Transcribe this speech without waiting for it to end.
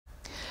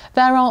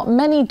There are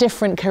many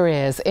different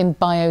careers in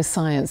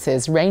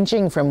biosciences,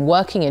 ranging from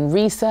working in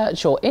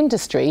research or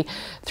industry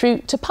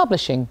through to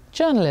publishing,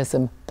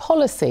 journalism,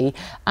 policy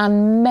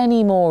and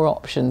many more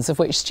options of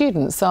which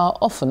students are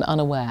often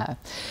unaware.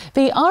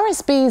 The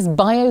RSB's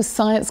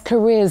Bioscience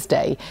Careers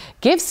Day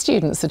gives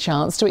students a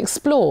chance to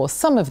explore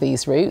some of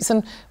these routes,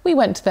 and we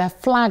went to their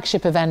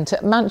flagship event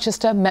at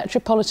Manchester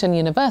Metropolitan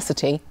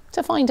University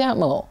to find out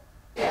more.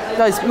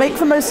 Guys, make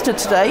the most of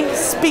today,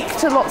 speak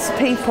to lots of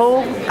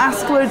people,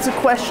 ask loads of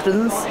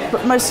questions,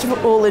 but most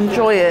of all,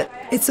 enjoy it.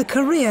 It's a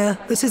career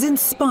that has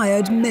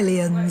inspired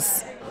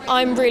millions.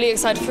 I'm really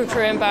excited for a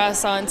career in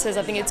biosciences.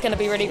 I think it's going to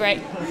be really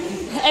great.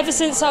 Ever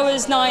since I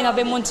was 9, I've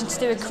been wanting to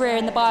do a career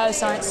in the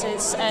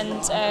biosciences,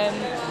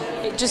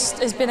 and it just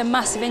has been a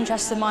massive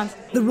interest of mine.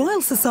 The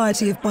Royal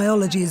Society of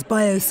Biology's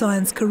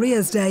Bioscience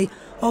Careers Day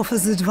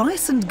offers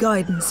advice and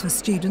guidance for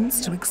students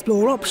to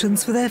explore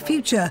options for their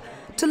future,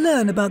 to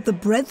learn about the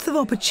breadth of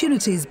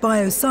opportunities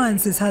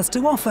biosciences has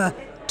to offer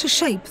to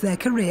shape their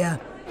career.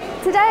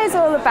 Today is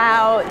all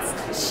about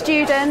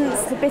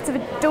students, a bit of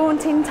a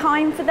daunting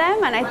time for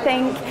them, and I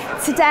think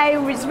today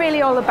was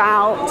really all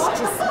about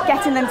just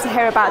getting them to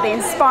hear about the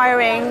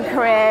inspiring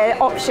career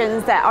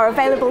options that are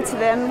available to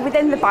them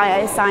within the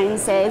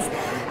biosciences,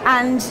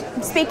 and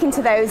speaking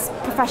to those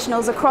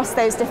professionals across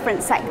those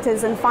different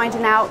sectors and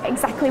finding out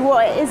exactly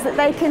what it is that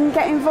they can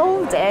get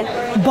involved in.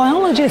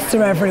 Biologists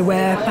are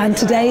everywhere, and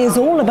today is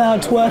all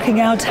about working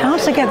out how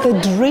to get the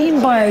dream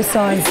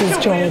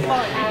biosciences job.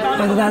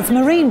 Whether that's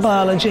marine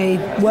biology,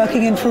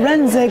 working in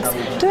forensics,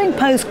 doing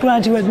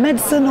postgraduate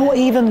medicine or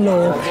even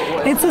law.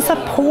 It's a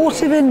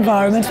supportive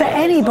environment for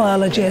any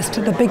biologist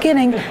at the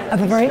beginning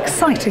of a very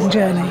exciting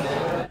journey.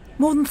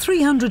 More than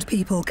 300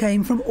 people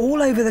came from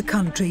all over the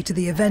country to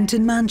the event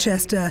in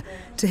Manchester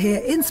to hear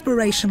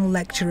inspirational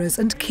lecturers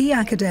and key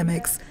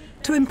academics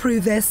to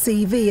improve their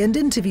CV and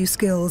interview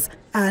skills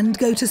and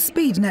go to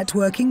speed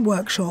networking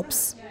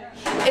workshops.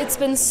 It's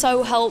been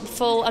so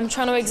helpful. I'm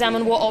trying to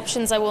examine what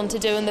options I want to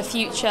do in the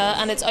future,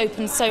 and it's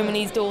opened so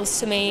many doors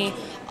to me.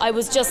 I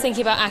was just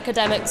thinking about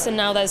academics, and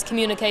now there's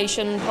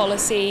communication,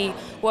 policy,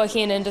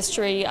 working in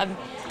industry. I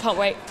can't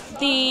wait.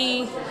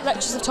 The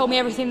lectures have told me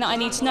everything that I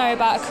need to know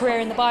about a career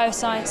in the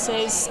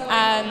biosciences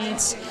and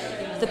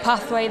the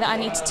pathway that I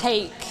need to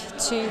take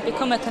to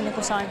become a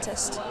clinical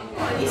scientist.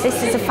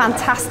 This is a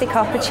fantastic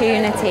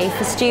opportunity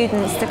for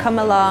students to come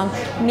along,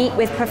 meet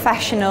with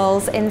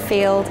professionals in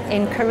field,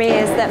 in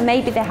careers that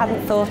maybe they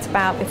hadn't thought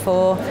about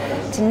before,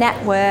 to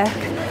network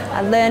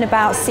and learn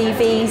about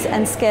CVs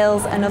and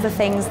skills and other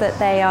things that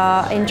they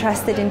are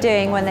interested in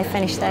doing when they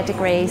finish their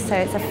degrees. So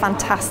it's a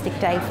fantastic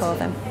day for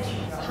them.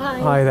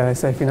 Hi there,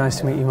 Sophie, nice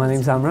to meet you. My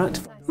name's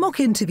Amrat. Mock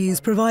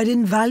interviews provide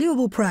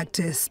invaluable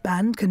practice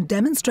and can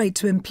demonstrate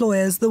to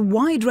employers the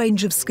wide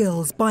range of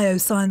skills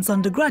bioscience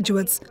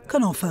undergraduates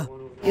can offer.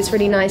 It's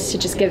really nice to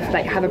just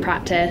have a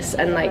practice,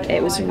 and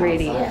it was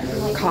really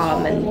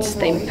calm and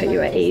they put you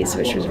at ease,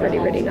 which was really,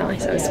 really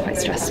nice. I was quite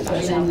stressed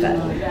about it, but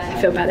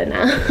I feel better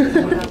now.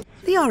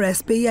 The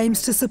RSB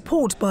aims to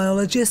support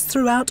biologists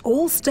throughout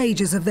all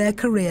stages of their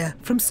career,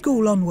 from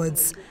school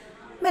onwards.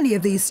 Many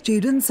of these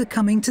students are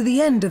coming to the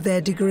end of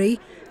their degree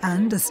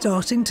and are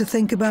starting to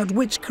think about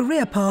which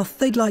career path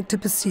they'd like to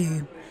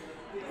pursue.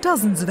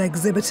 Dozens of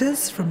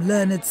exhibitors, from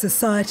learned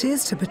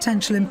societies to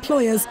potential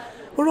employers,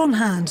 were on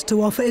hand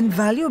to offer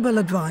invaluable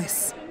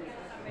advice.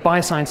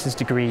 Biosciences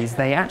degrees,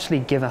 they actually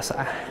give us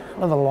a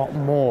hell of a lot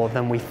more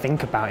than we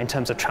think about in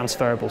terms of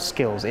transferable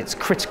skills. It's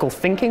critical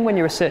thinking when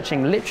you're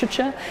researching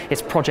literature,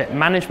 it's project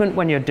management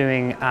when you're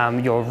doing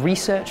your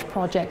research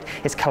project,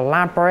 it's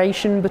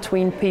collaboration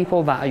between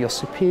people that are your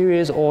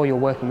superiors or you're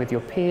working with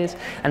your peers.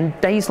 And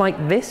days like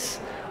this,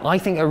 I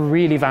think, are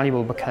really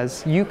valuable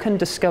because you can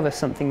discover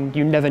something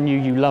you never knew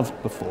you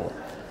loved before.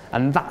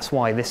 And that's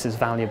why this is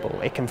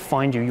valuable. It can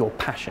find you your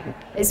passion.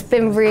 It's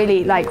been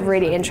really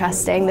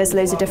interesting. There's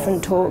loads of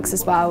different talks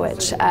as well,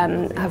 which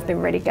have been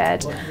really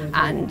good.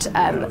 And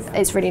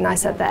it's really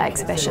nice at the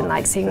exhibition,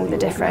 seeing all the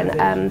different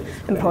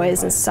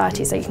employers and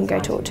societies that you can go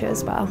talk to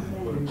as well.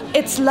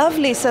 It's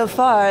lovely so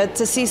far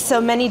to see so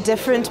many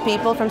different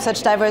people from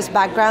such diverse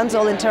backgrounds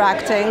all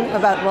interacting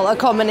about, well, a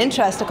common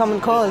interest, a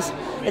common cause.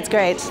 It's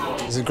great.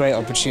 It's a great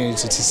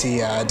opportunity to see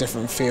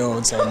different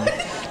fields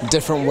and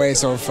different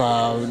ways of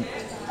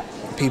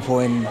people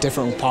in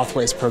different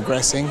pathways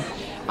progressing.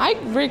 I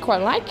really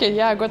quite like it,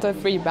 yeah, I got a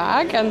free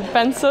bag and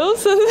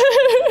pencils.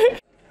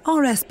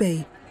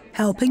 RSB,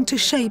 helping to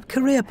shape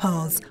career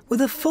paths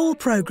with a full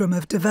programme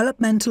of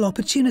developmental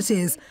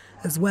opportunities,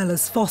 as well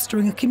as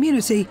fostering a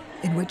community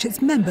in which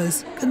its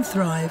members can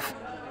thrive.